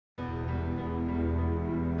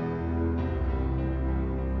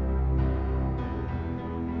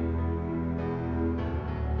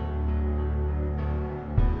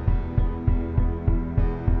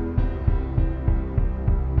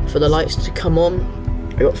for the lights to come on.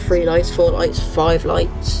 We got 3 lights, 4 lights, 5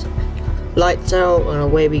 lights. Lights out, and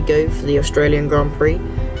away we go for the Australian Grand Prix.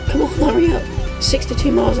 Come on, hurry up.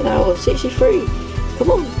 62 miles an hour, 63.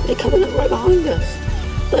 Come on, they're coming up right behind us.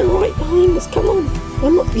 They're right behind us, come on.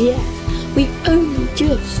 I'm not yet. We only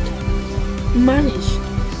just managed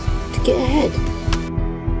to get ahead.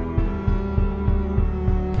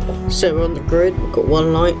 So we're on the grid, we've got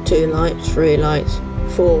 1 light, 2 lights, 3 lights,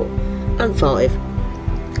 4 and 5.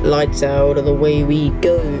 Lights out, and away we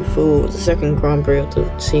go for the second Grand Prix of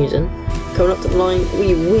the season. Coming up to the line,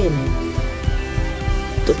 we win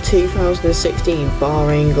the 2016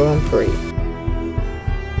 Bahrain Grand Prix.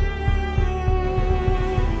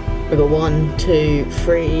 We've got 1, 2,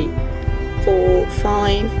 3, 4,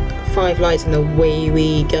 5 lights, and away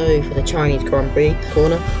we go for the Chinese Grand Prix.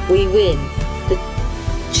 Corner, we win the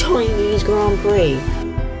Chinese Grand Prix.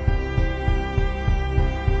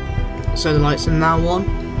 So the lights are now on.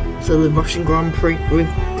 So the Russian Grand Prix, we've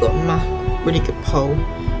got a really good pole.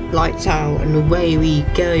 Lights out, and away we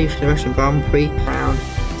go for the Russian Grand Prix. Round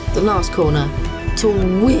the last corner to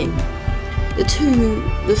win the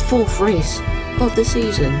 4th race of the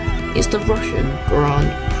season. It's the Russian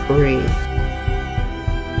Grand Prix.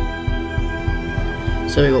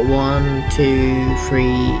 So we got 1, 2,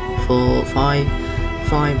 3, 4, 5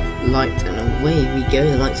 lights, and away we go.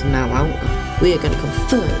 The lights are now out. We are going to come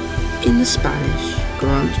 3rd in the Spanish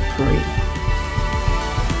Grand Prix.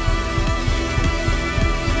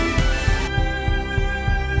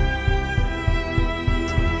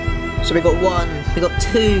 So we got 1, we got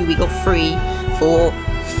 2, we got 3, 4,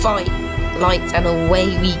 5 lights, and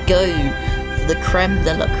away we go for the creme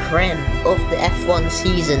de la creme of the F1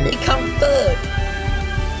 season. We come 3rd,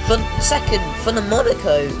 for 2nd for the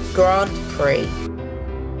Monaco Grand Prix.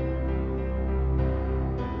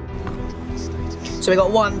 So we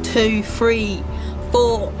got 1, 2, 3,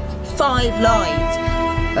 4, 5 lights.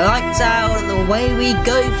 Lights out, and away we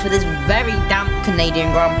go for this very damp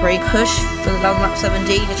Canadian Grand Prix. Push for the lap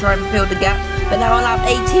 17 to try and fill the gap. But now on lap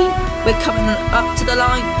 18, we're coming up to the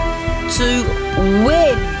line to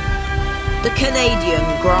win the Canadian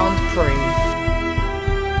Grand Prix.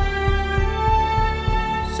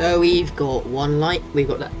 So we've got 1 light, we've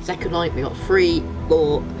got that 2nd light, we've got 3,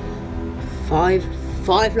 4,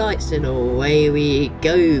 5 lights, and away we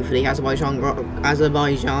go for the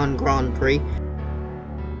Azerbaijan Grand Prix.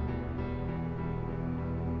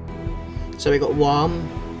 So we got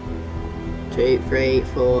 1, 2, 3,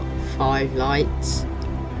 4, 5 lights.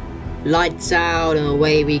 Lights out, and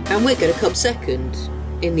away we go. And we're going to come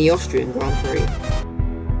 2nd in the Austrian Grand Prix.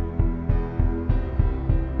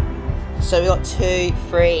 So we got 2,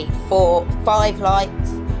 3, 4, 5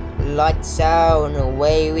 lights. Lights out, and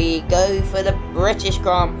away we go for the British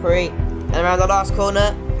Grand Prix. And around the last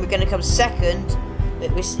corner, we're going to come 2nd.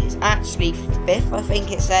 Which is actually 5th, I think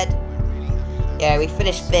it said. Yeah, we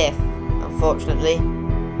finished 5th. Unfortunately,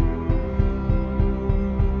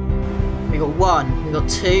 we got 1, we got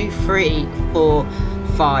 2, 3, 4,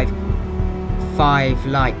 5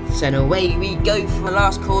 lights, and away we go for the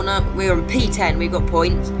last corner. We're on P10, we've got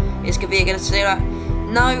points. Is Kvyat going to say that?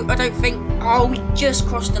 No, I don't think. Oh, we just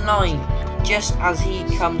crossed the line just as he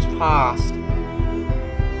comes past.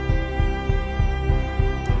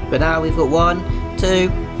 But now we've got 1, 2,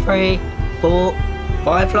 3, 4,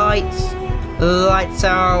 5 lights. Lights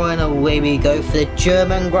out, and away we go for the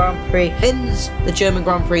German Grand Prix. Wins the German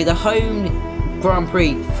Grand Prix, the home Grand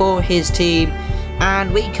Prix for his team,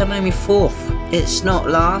 and we come only 4th. It's not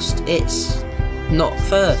last, it's not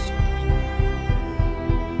 1st.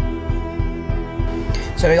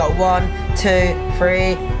 So we got 1, 2,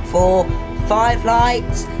 3, 4, 5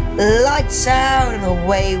 lights. Lights out, and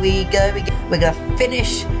away we go. We're going to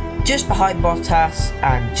finish just behind Bottas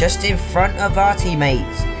and just in front of our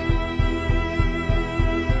teammates.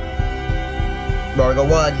 Right, we got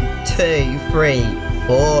 1, 2, 3,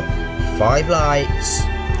 4, 5 lights.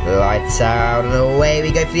 Lights out, and away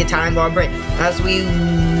we go for the Italian Grand Prix as we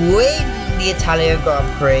win the Italian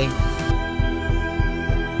Grand Prix.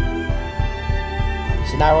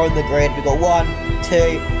 So now we're on the grid. We've got 1,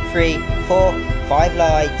 2, 3, 4, 5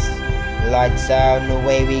 lights. Lights out, and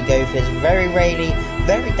away we go for this very rainy,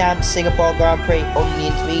 very damp Singapore Grand Prix on the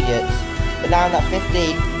intermediates. But now in that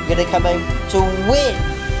 15, we're going to come home to win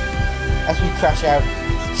as we crash out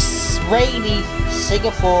rainy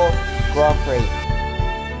Singapore Grand Prix.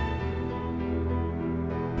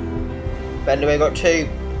 But anyway, got 2,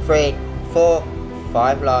 3, 4,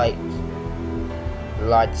 5 lights.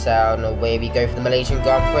 Lights out, and away we go for the Malaysian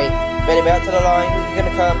Grand Prix. But anyway, out to the line, we're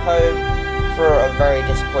going to come home for a very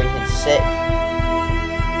disappointing 6th.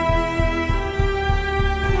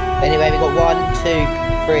 Anyway, we got 1, 2,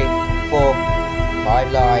 3, 4,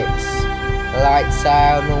 5 lights. Lights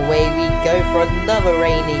out, and away we go for another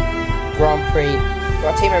rainy Grand Prix. Got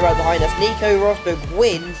our teammate right behind us. Nico Rosberg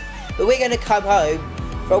wins, but we're going to come home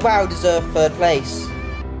for a well-deserved 3rd place.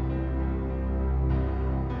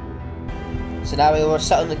 So now we're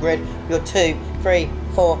set on the grid. We've got 2, 3,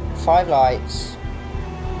 4, 5 lights.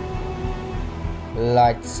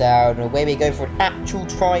 Lights out, and away we go for an actual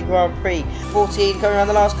try Grand Prix. 14 coming around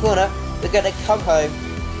the last corner. We're going to come home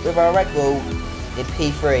with our Red Bull in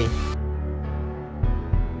P3.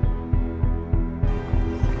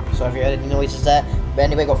 So if you heard any noises there, but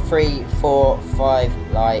anyway, got 3, 4,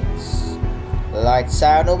 5 lights. Lights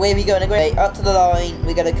out, and away we go. And up to the line,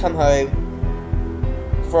 we're going to come home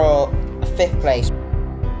for a 5th place.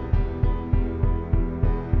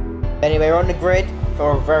 Anyway, we're on the grid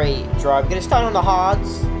for a very dry. We're going to start on the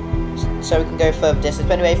hards, so we can go further distance.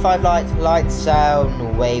 But anyway, 5 lights, lights out, and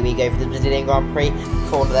away we go for the Brazilian Grand Prix.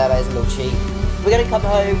 Corner there, that is a little cheat. We're going to come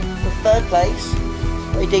home for 3rd place.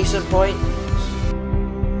 Very decent point.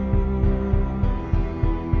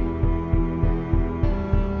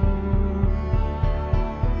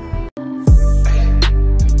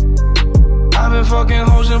 Fucking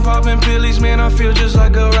hoes and popping pillies, man, I feel just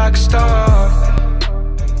like a rock star.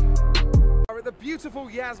 We're at the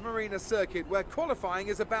beautiful Yas Marina circuit where qualifying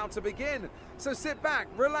is about to begin. So sit back,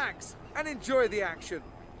 relax, and enjoy the action.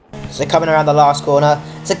 So coming around the last corner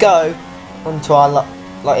to go into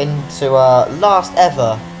our last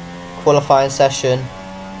ever qualifying session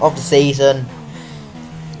of the season.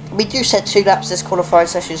 We do set 2 laps this qualifying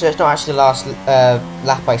session, so it's not actually the last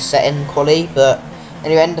lap I set in quali, but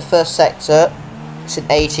anyway, in the first sector. It's an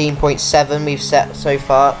 18.7 we've set so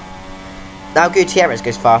far. Now Gutierrez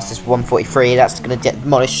goes fastest, 1:43. That's going to get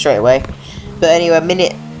demolished straight away. But anyway, a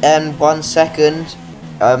minute and 1 second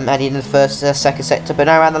adding in the first second sector. But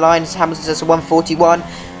now around the line, Hamilton sets a 1:41.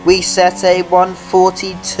 We set a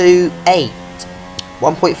 1:42.8,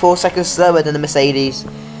 1.4 seconds slower than the Mercedes.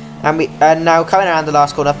 And now coming around the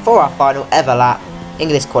last corner for our final ever lap in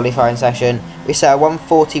this qualifying session, we set a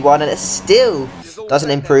 1:41, and it still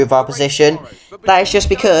doesn't improve our position. That is just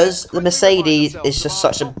because the Mercedes is just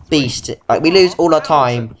such a beast. Like, we lose all our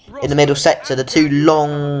time in the middle sector, the 2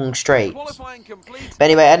 long straights. But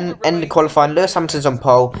anyway, end the qualifying, Lewis Hamilton's on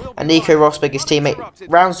pole, and Nico Rosberg, his teammate,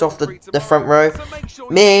 rounds off the front row.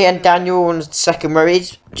 Me and Daniel on the second row.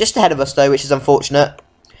 He's just ahead of us though, which is unfortunate.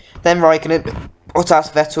 Then Raikkonen,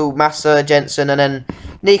 Bottas, Vettel, Massa, Jensen, and then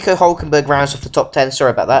Nico Hulkenberg rounds off the top 10.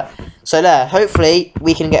 Sorry about that. So there, hopefully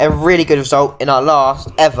we can get a really good result in our last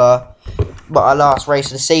race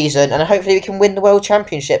of the season, and hopefully we can win the World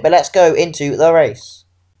Championship. But let's go into the race.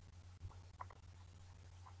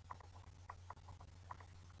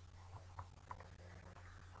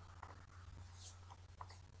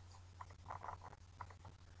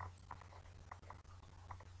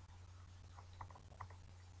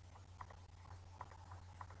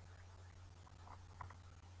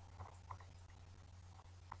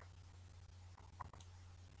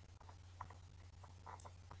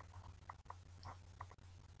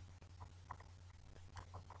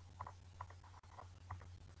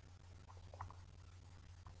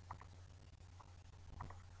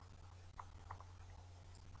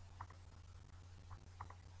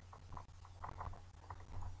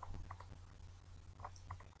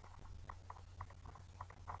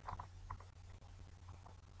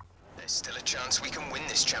 There's still a chance we can win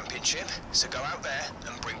this championship, so go out there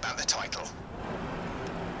and bring back the title.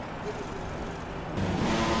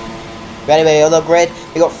 But anyway, on the grid,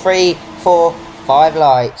 we got 3, 4, 5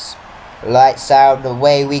 lights. Lights out, and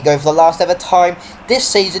away we go for the last ever time this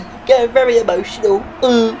season. Getting very emotional.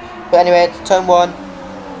 But anyway, turn 1.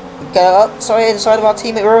 We go up, inside of our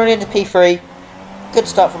teammate. We're already into P3. Good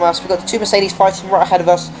start from us. We've got the 2 Mercedes fighting right ahead of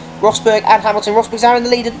us. Rosberg and Hamilton. Rosberg's out in the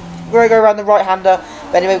lead. We're going to go around the right-hander.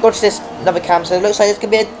 But anyway, we've got to this another cam, so it looks like there's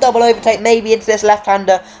going to be a double overtake, maybe into this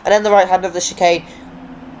left-hander, and then the right-hander of the chicane.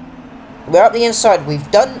 We're up the inside. We've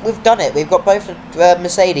done it. We've got both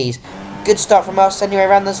Mercedes. Good start from us. Anyway,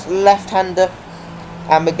 around this left-hander,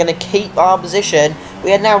 and we're going to keep our position.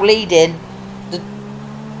 We are now leading the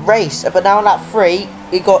race. But now on lap 3,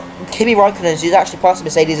 we've got Kimi Raikkonen, who's actually passed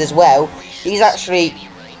Mercedes as well. He's actually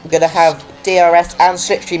going to have DRS and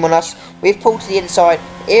slipstream on us. We've pulled to the inside.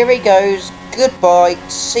 Here he goes. Goodbye.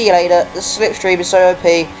 See you later. The slipstream is so OP.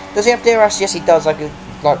 Does he have DRS? Yes, he does. I can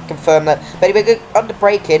confirm that. But anyway, under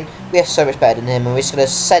braking, we are so much better than him, and we're just going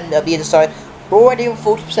to send up the inside. We're already on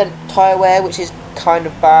 40% tyre wear, which is kind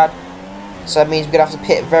of bad. So that means we're going to have to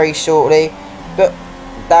pit very shortly. But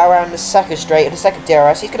now around the second straight, the second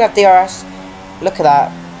DRS, he's going to have DRS. Look at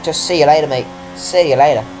that. Just see you later, mate. See you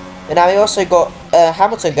later. And now we also got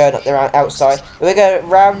Hamilton going up there outside. We're going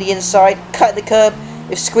round the inside, cut the curb.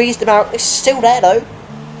 We've squeezed him out. It's still there though,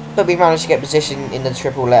 but we managed to get position in the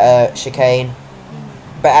triple chicane.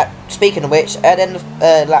 But speaking of which, at the end of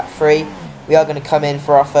lap 3, we are going to come in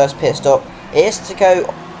for our first pit stop. It is to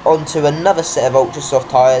go onto another set of ultra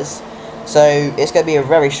soft tyres, so it's going to be a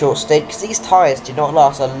very short stint because these tyres do not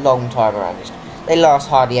last a long time around. They last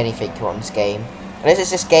hardly anything on this game. Unless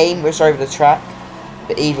it's this game, which is over the track.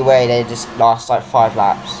 But either way, they just last like 5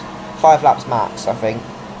 laps. 5 laps max, I think.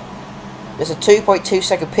 There's a 2.2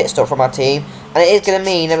 second pit stop from our team. And it is going to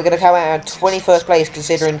mean that we're going to come out in 21st place,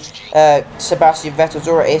 considering Sebastian Vettel's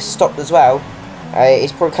already stopped as well.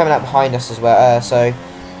 He's probably coming out behind us as well.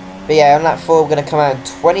 But yeah, on lap 4, we're going to come out in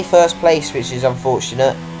 21st place, which is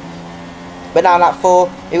unfortunate. But now lap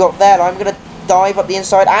 4, we've got Verline. We're going to dive up the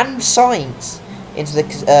inside and Sainz into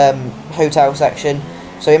the hotel section.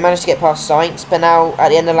 So we managed to get past Sainz, but now at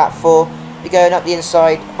the end of lap 4, we're going up the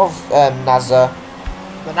inside of Nasser.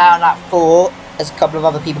 But now in lap 4, there's a couple of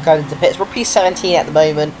other people going into pits. We're P17 at the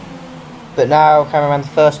moment, but now coming around the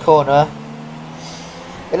first corner.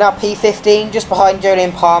 We're now P15, just behind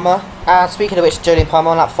Jolyon Palmer. And speaking of which, Jolyon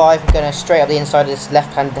Palmer on lap 5, we're going straight up the inside of this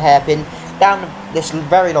left-hand hairpin, down this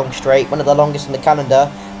very long straight, one of the longest in the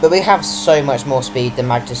calendar. But we have so much more speed than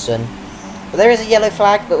Magnussen. But there is a yellow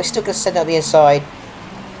flag, but we're still going to send it up the inside.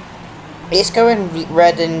 It's going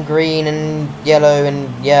red and green and yellow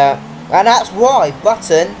and yeah. And that's why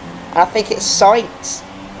Button, and I think it's Sainz,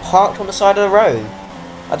 parked on the side of the road.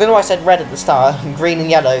 I don't know why I said red at the start, green and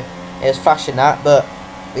yellow. It was flashing that, but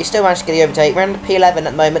we still managed to get the overtake. We're in the P11 at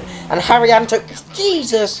the moment, and Harry Anto,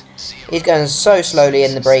 Jesus! He's going so slowly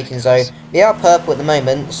in the braking zone. We are purple at the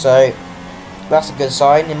moment, so that's a good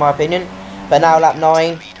sign, in my opinion. But now lap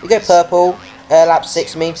 9, we go purple. Lap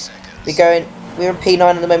 6, I mean, we're in P9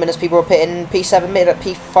 at the moment as people are pitting. P7 mid at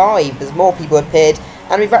P5, there's more people have pitted,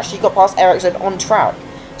 and we've actually got past Ericsson on track.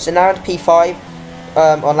 So now into P5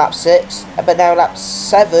 on lap 6, but now lap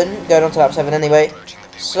 7, going on to lap 7 anyway.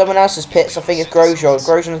 Someone else's pits, I think it's Grosjean.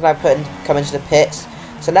 Grosjean is now coming to the pits.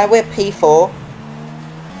 So now we're P4.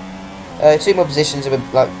 2 more positions, and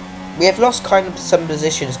we have lost kind of some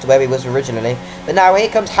positions to where we was originally. But now here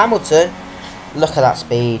comes Hamilton. Look at that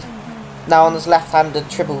speed. Now on this left-handed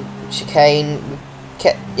triple chicane, we've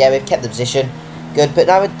kept the position. Good, but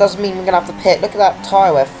now it doesn't mean we're going to have to pit. Look at that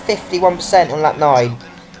tyre wear, 51% on lap 9.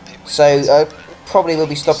 So probably will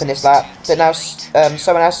be stopping this lap. But now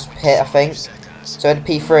someone else's pit, I think. So in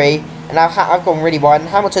P3, and now I've gone really wide, and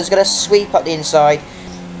Hamilton's going to sweep up the inside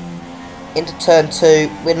into turn 2.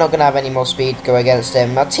 We're not going to have any more speed to go against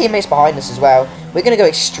him. Our teammates behind us as well. We're going to go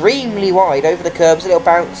extremely wide over the curbs, a little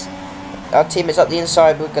bounce. Our teammates up the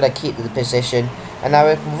inside, we're going to keep the position. And now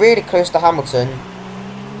we're really close to Hamilton.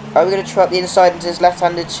 Are we going to try up the inside into his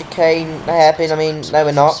left-handed chicane hairpin? I mean, no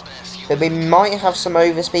we're not. But we might have some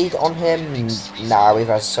overspeed on him. Nah, we've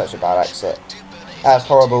had such a bad exit. That's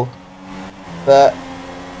horrible. But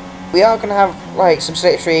we are going to have like some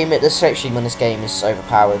slipstream. The slipstream on this game is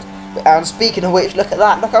overpowered. And speaking of which, look at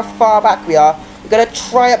that. Look how far back we are. We're going to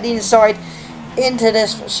try up the inside into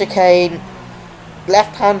this chicane.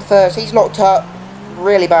 Left hand first. He's locked up.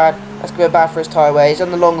 Really bad. That's going to be bad for his tyre wear. He's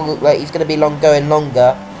on the long. Like, he's going to be going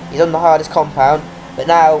longer. He's on the hardest compound. But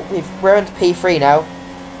now we're into P3 now.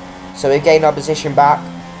 So we've gained our position back.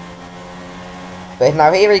 But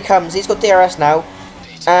now here he comes. He's got DRS now.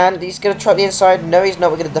 And he's going to try the inside. No, he's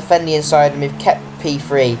not. We're going to defend the inside. And we've kept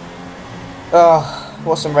P3. Oh,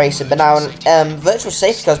 what some racing. But now virtual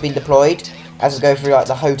safety car has been deployed. As we go through like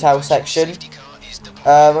the hotel section.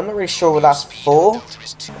 I'm not really sure what that's for.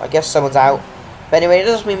 I guess someone's out. But anyway, it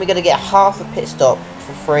doesn't mean we're going to get half a pit stop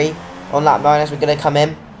for free on lap 9 as we're going to come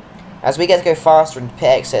in. As we get to go faster and pit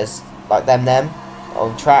exits like them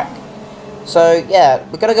on track. So yeah,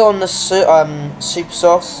 we're going to go on the super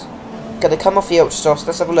softs. Going to come off the ultra softs.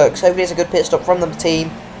 Let's have a look. So hopefully it's a good pit stop from the team.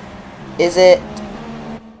 Is it?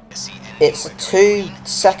 It's a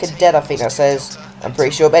 2-second dead, I think that says. I'm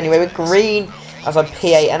pretty sure. But anyway, we're green as I'm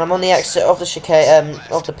P8 and I'm on the exit of the chicane,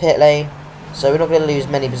 of the pit lane. So we're not going to lose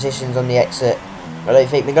many positions on the exit. I don't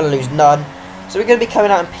think we're going to lose none. So we're going to be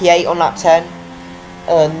coming out in P8 on lap 10.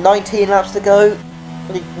 19 laps to go.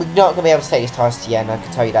 We're not going to be able to take these tyres to the end, I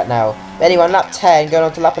can tell you that now. But anyway, on lap 10, going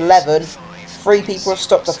on to lap 11, 3 people have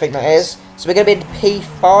stopped, I think that is. So we're going to be in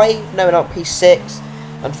P5. No, we're not, P6.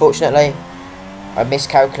 Unfortunately, I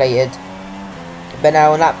miscalculated. But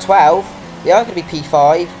now on lap 12, we are going to be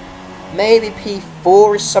P5. Maybe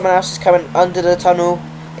P4 is someone else is coming under the tunnel.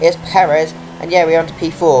 It's Perez. And yeah, we're on to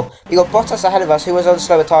P4. We got Bottas ahead of us, who was on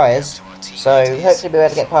slower tyres. So hopefully we'll be able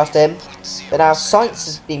to get past him. But now Sainz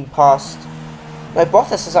has been passed. No,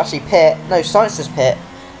 Bottas is actually pit. No, Sainz is pit.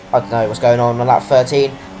 I don't know what's going on lap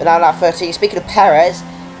 13. But now lap 13, speaking of Perez,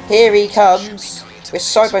 here he comes. We're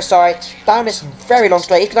side by side, down this very long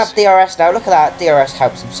straight. He's going to have DRS now. Look at that. DRS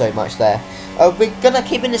helps him so much there. We're going to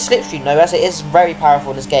keep in the slipstream though, as it is very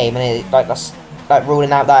powerful in this game. And that's like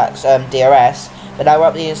ruling out that DRS. But now we're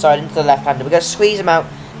up the inside into the left-hander. We're going to squeeze him out.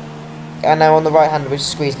 And now on the right-hander, we've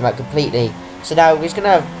squeezed him out completely. So now we're just going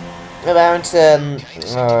to have around to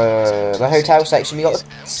the hotel section. We got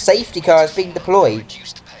the safety car has been deployed.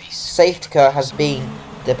 Safety car has been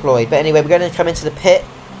deployed. But anyway, we're going to come into the pit.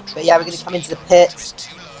 But yeah, we're going to come into the pits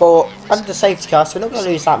for under the safety car, so we're not going to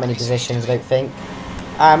lose that many positions, I don't think.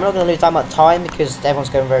 We're not going to lose that much time because everyone's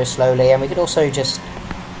going very slowly, and we could also just,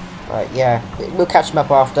 right, yeah, we'll catch them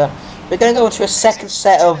up after. We're going to go on to a second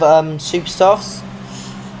set of super softs.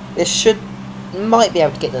 This might be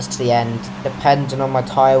able to get us to the end, depending on my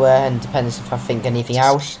tyre wear and depends if I think anything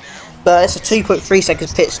else. But it's a 2.3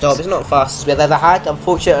 seconds pit stop. It's not the fastest we've ever had,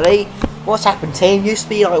 unfortunately. What's happened, team? Used to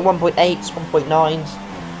be like 1.8s, 1.9s.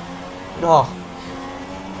 Oh,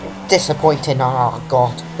 disappointing. Oh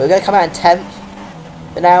god. But we're going to come out in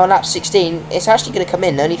 10th. But now on lap 16, it's actually going to come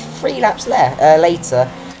in only 3 laps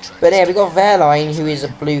later. But yeah, we got Verline, who is a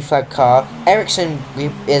blue flag car. Ericsson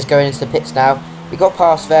is going into the pits now. We got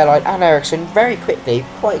past Verline and Ericsson very quickly.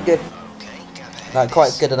 Quite good. Like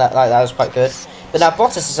quite good at that. Like that was quite good. But now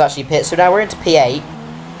Bottas is actually pit. So now we're into P8.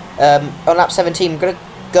 On lap 17, we're going to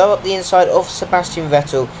go up the inside of Sebastian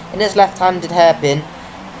Vettel in his left-handed hairpin.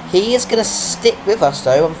 He is going to stick with us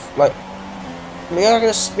though.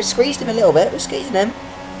 We squeezed him a little bit. We're squeezing him.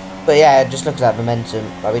 But yeah, just look at that momentum.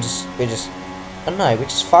 Like we're just, I don't know, we're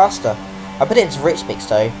just faster. I put it into Rich Mix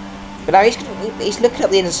though. But now he's looking up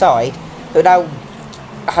the inside. But now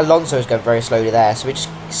Alonso is going very slowly there. So we just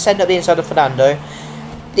send up the inside of Fernando.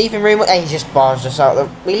 Leaving room. He just barged us out.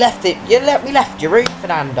 We left it. We left your room,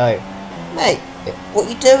 Fernando. Mate, what are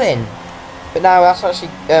you doing? But now that's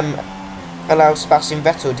actually allows Sebastian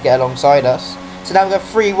Vettel to get alongside us. So now we go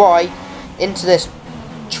 3 wide into this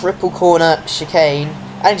triple corner chicane,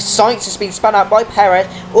 and Sainz has been spun out by Perez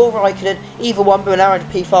or Raikkonen, either one, but now into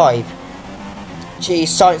P5. Geez,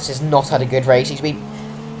 Sainz has not had a good race. He's been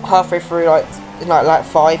halfway through like lap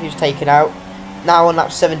 5, he was taken out. Now on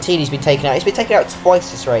lap 17 he's been taken out. He's been taken out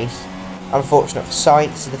twice this race. Unfortunate for Sainz.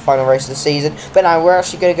 This is the final race of the season. But now we're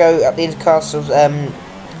actually going to go up the Intercastle's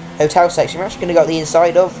hotel section. We're actually going to go up the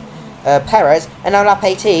inside of Perez, and now lap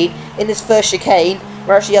 18 in this first chicane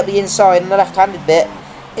we're actually up the inside on the left-handed bit.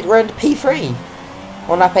 We're into P3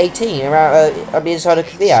 on lap 18 around up the inside of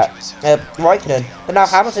Kvyat, Raikkonen. But now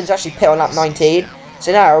Hamilton's actually pit on lap 19,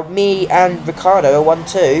 so now me and Ricciardo are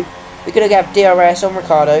 1-2. We're going to get DRS on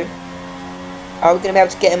Ricciardo. Are we going to be able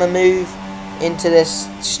to get him a move into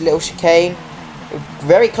this little chicane? We're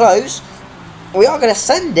very close. We are going to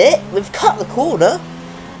send it. We've cut the corner.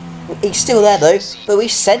 He's still there though, but we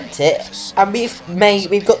sent it, and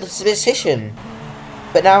we've got the position.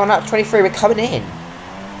 But now on lap 23 we're coming in.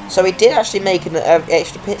 So we did actually make an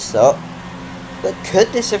extra pit stop, but could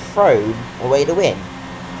this have thrown away the win?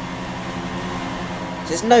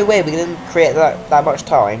 There's no way we're going to create that much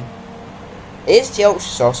time. It is the ultra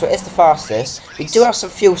soft, so it is the fastest. We do have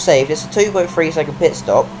some fuel saved. It's a 2.3 second pit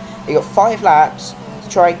stop. We got 5 laps to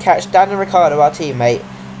try and catch Daniel Ricciardo, our teammate,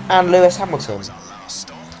 and Lewis Hamilton.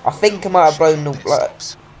 I think I might have blown the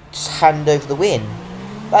just hand over the win.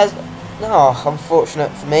 That's unfortunate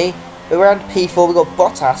for me. But we're on P4. We've got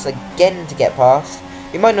Bottas again to get past.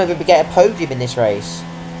 We might not even get a podium in this race.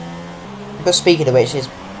 But speaking of which, is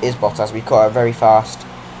Bottas. We've got it very fast.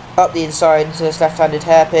 Up the inside into this left-handed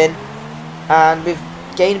hairpin. And we've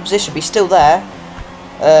gained a position. We're still there.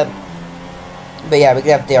 But yeah, we're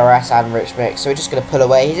going to have DRS and Rich Mix. So we're just going to pull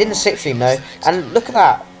away. He's in the slipstream though. And look at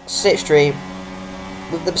that. Slipstream.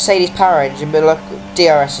 With the Mercedes power engine. But look,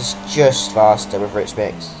 DRS is just faster with Rich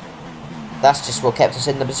Mix. That's just what kept us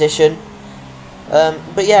in the position.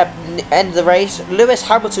 But yeah, end of the race. Lewis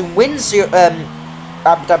Hamilton wins the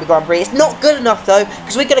Abu Dhabi Grand Prix. It's not good enough though,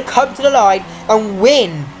 because we're going to come to the line and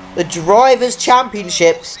win the Drivers'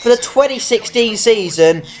 Championship for the 2016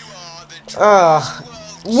 season.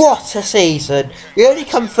 What a season. We only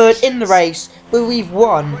come third in the race, but we've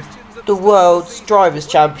won the World's Drivers'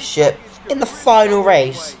 Championship in the final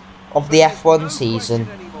race of the F1 season.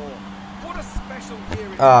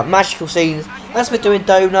 Magical scenes. As we're doing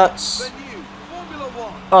donuts.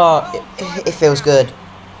 It feels good.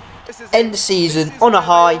 End the season on a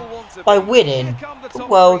high by winning the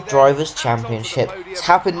World Drivers' Championship. It's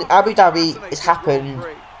happened in Abu Dhabi. It's happened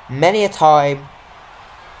many a time,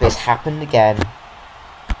 but it's happened again.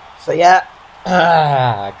 So yeah,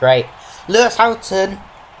 great. Lewis Hamilton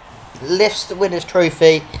lifts the winner's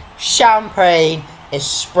trophy. Champagne is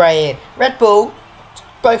spraying. Red Bull,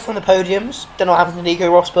 both on the podiums. Don't know what happened to Nico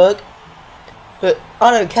Rosberg, but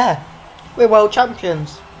I don't care. We're world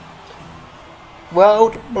champions.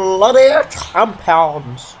 World bloody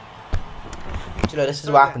champions. Do you know, this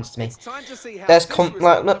is what happens to me. There's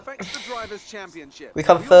look. We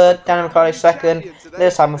come third, Daniel Ricciardo second,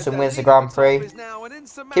 Lewis Hamilton wins the Grand Prix.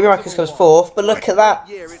 Kimi Räikkönen comes fourth, but look at that.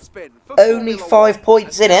 Only 5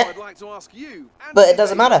 points in it, but it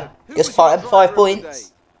doesn't matter. Just 5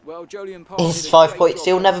 points. He's 5 points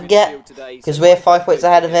he'll never get, because we're 5 points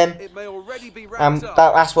ahead of him.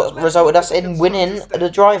 That's what resulted us in winning the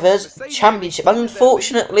Drivers' Championship.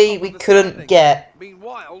 Unfortunately, we couldn't get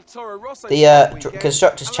the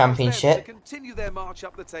Constructors' Championship,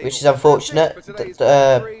 which is unfortunate.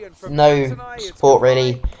 No support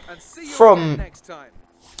really from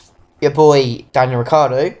your boy Daniel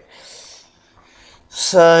Ricciardo,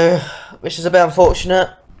 so which is a bit unfortunate.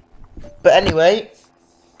 But anyway,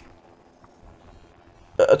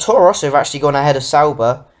 Toro Rosso have actually gone ahead of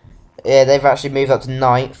Sauber. Yeah, they've actually moved up to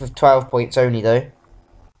 9th with 12 points only though.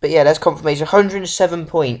 But yeah, there's confirmation, 107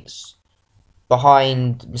 points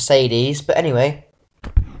behind Mercedes. But anyway,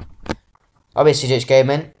 I'll be CJ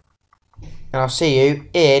Gaming, and I'll see you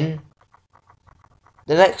in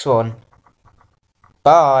the next one.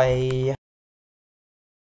 Bye.